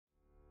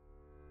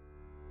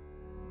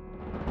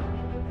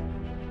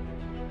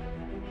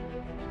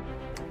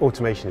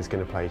Automation is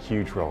going to play a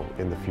huge role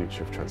in the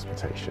future of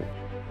transportation.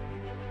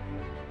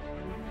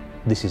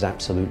 This is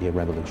absolutely a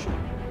revolution.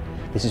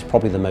 This is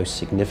probably the most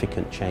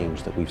significant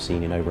change that we've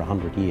seen in over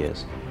 100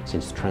 years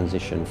since the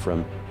transition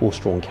from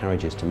horse-drawn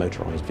carriages to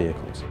motorised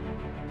vehicles.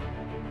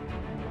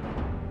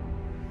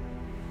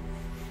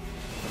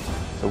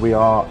 So we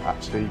are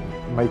actually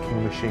making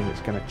a machine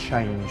that's going to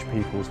change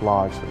people's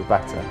lives for the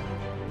better.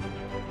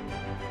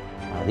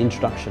 The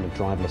introduction of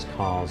driverless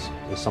cars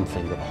is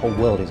something that the whole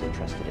world is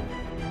interested in.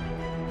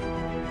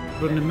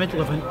 We're in the middle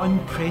of an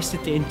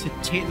unprecedented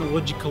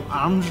technological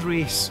arms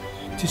race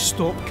to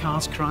stop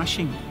cars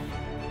crashing.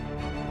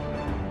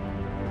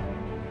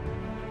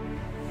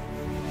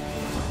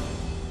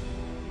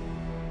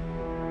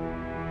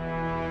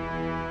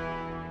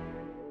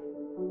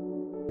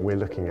 We're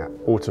looking at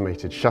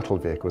automated shuttle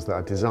vehicles that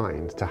are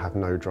designed to have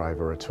no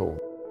driver at all.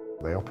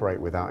 They operate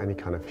without any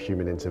kind of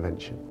human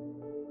intervention.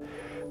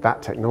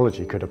 That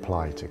technology could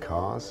apply to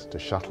cars, to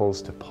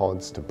shuttles, to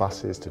pods, to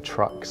buses, to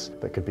trucks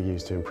that could be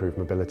used to improve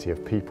mobility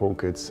of people,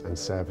 goods and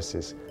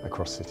services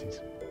across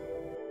cities.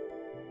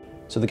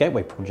 So the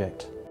Gateway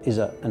project is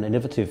an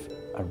innovative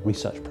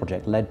research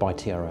project led by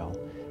TRL.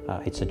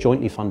 It's a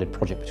jointly funded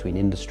project between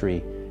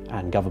industry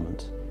and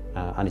government.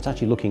 And it's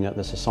actually looking at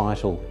the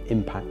societal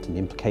impact and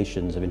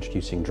implications of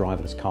introducing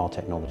driverless car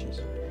technologies.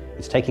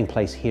 It's taking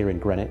place here in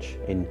Greenwich,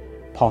 in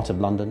part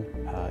of London,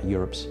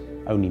 Europe's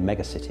only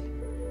megacity,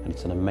 and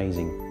it's an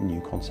amazing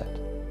new concept.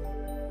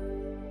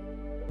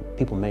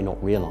 People may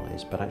not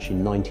realise, but actually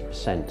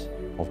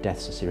 90% of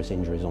deaths or serious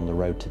injuries on the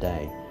road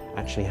today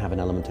actually have an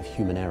element of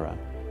human error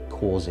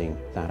causing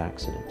that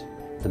accident.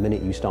 The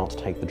minute you start to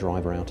take the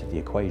driver out of the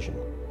equation,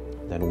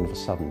 then all of a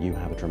sudden you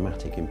have a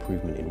dramatic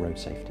improvement in road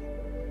safety.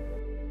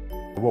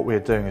 What we're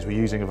doing is we're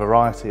using a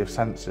variety of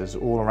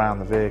sensors all around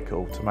the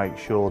vehicle to make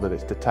sure that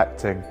it's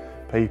detecting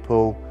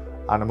people,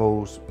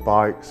 animals,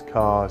 bikes,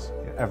 cars,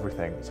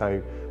 everything.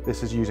 So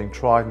this is using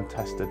tried and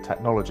tested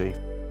technology.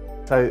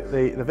 So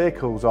the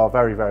vehicles are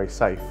very, very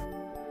safe.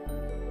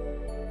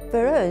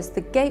 For us,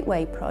 the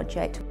Gateway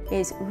project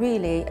is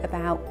really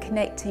about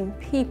connecting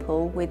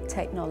people with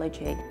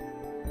technology.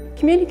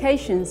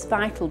 Communication's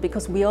vital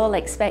because we all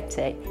expect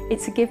it.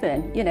 It's a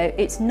given, you know,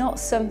 it's not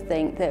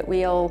something that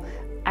we all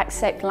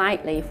accept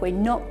lightly. If we're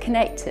not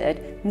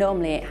connected,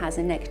 normally it has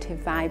a negative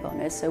vibe on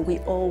us, so we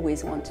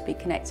always want to be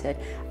connected,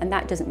 and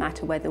that doesn't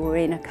matter whether we're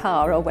in a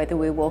car or whether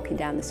we're walking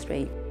down the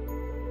street.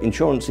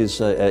 Insurance is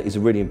a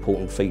really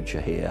important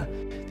feature here.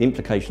 The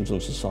implications on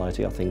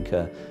society, I think,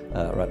 are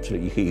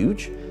absolutely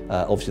huge.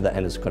 Obviously that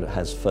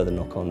has further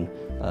knock-on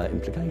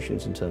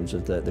implications in terms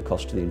of the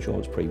cost of the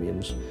insurance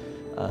premiums,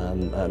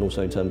 and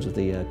also in terms of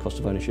the cost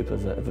of ownership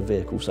of a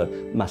vehicle. So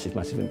massive,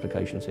 massive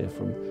implications here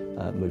from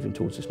moving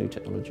towards this new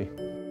technology.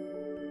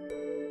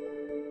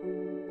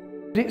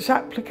 Its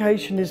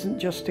application isn't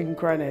just in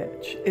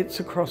Greenwich, it's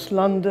across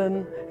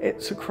London,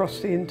 it's across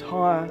the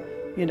entire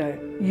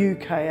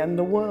UK and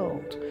the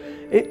world.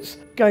 It's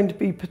going to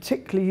be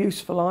particularly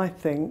useful, I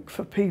think,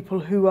 for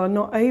people who are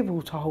not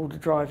able to hold a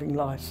driving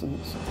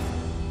licence.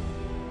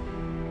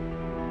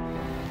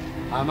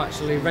 I'm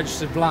actually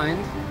registered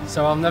blind,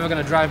 so I'm never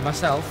going to drive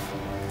myself,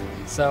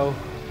 so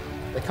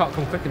they can't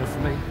come quick enough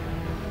for me.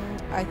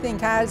 I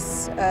think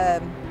as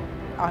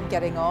I'm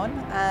getting on,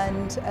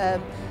 and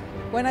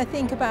when I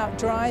think about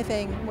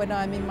driving when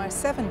I'm in my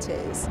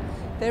 70s,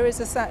 there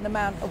is a certain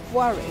amount of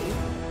worry,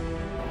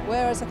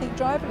 whereas I think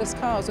driverless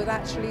cars would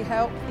actually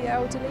help the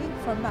elderly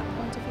from that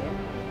point of view.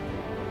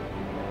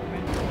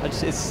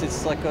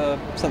 It's like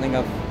something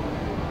I've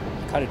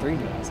kind of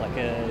dreamed about. It's like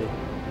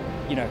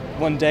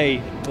one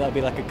day there'll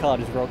be like a car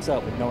just rocks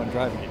up with no one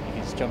driving it. You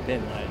can just jump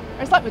in.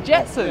 It's like the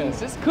Jetsons.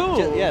 Yeah. It's cool.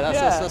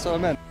 That's what I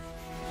meant.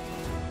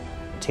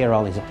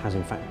 TRL has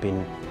in fact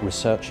been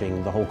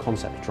researching the whole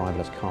concept of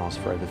driverless cars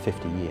for over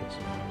 50 years.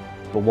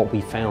 But what we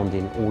found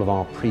in all of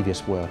our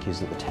previous work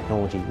is that the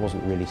technology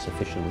wasn't really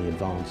sufficiently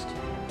advanced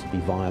to be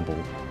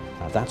viable.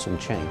 That's all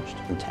changed,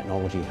 and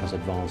technology has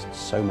advanced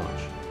so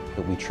much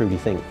that we truly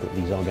think that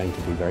these are going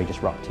to be very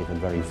disruptive and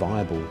very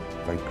viable,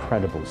 very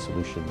credible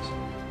solutions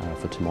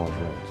for tomorrow's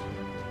roads.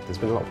 There's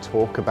been a lot of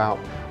talk about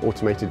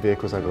automated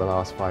vehicles over the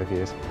last 5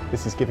 years.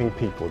 This is giving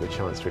people the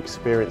chance to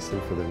experience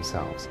them for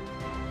themselves.